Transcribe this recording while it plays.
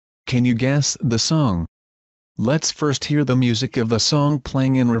Can you guess the song? Let's first hear the music of the song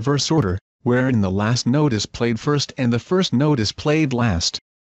playing in reverse order, wherein the last note is played first and the first note is played last.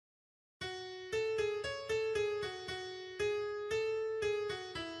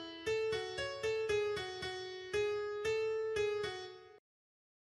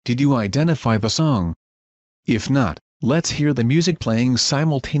 Did you identify the song? If not, let's hear the music playing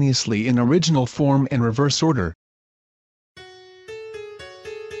simultaneously in original form and reverse order.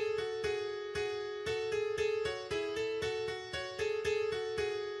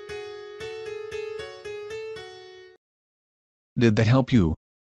 Did that help you?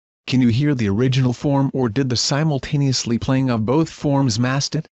 Can you hear the original form or did the simultaneously playing of both forms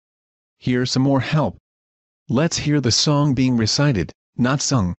mask it? Here's some more help. Let's hear the song being recited, not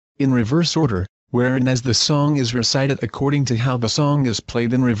sung, in reverse order, wherein as the song is recited according to how the song is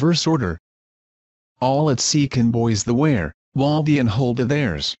played in reverse order. All at sea can boys the wear, while the and hold of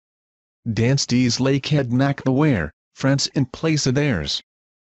theirs. Dance these lake head knack the wear, France in place of theirs.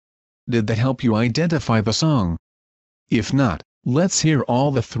 Did that help you identify the song? If not, let's hear all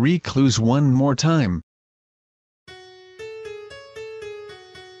the 3 clues one more time.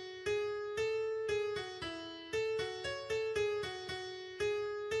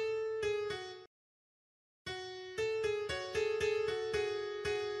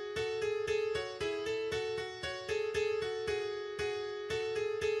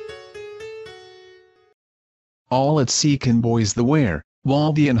 All at sea can boys the wear,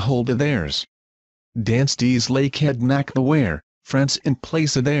 while the and hold of theirs. Dance these lake head knack the wear, France in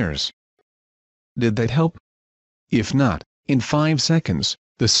place of theirs. Did that help? If not, in 5 seconds,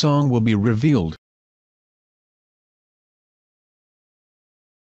 the song will be revealed.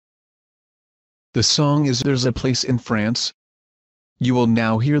 The song is There's a Place in France. You will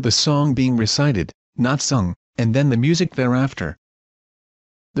now hear the song being recited, not sung, and then the music thereafter.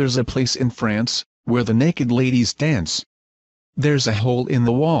 There's a place in France, where the naked ladies dance. There's a hole in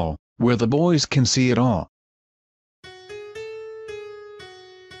the wall, where the boys can see it all.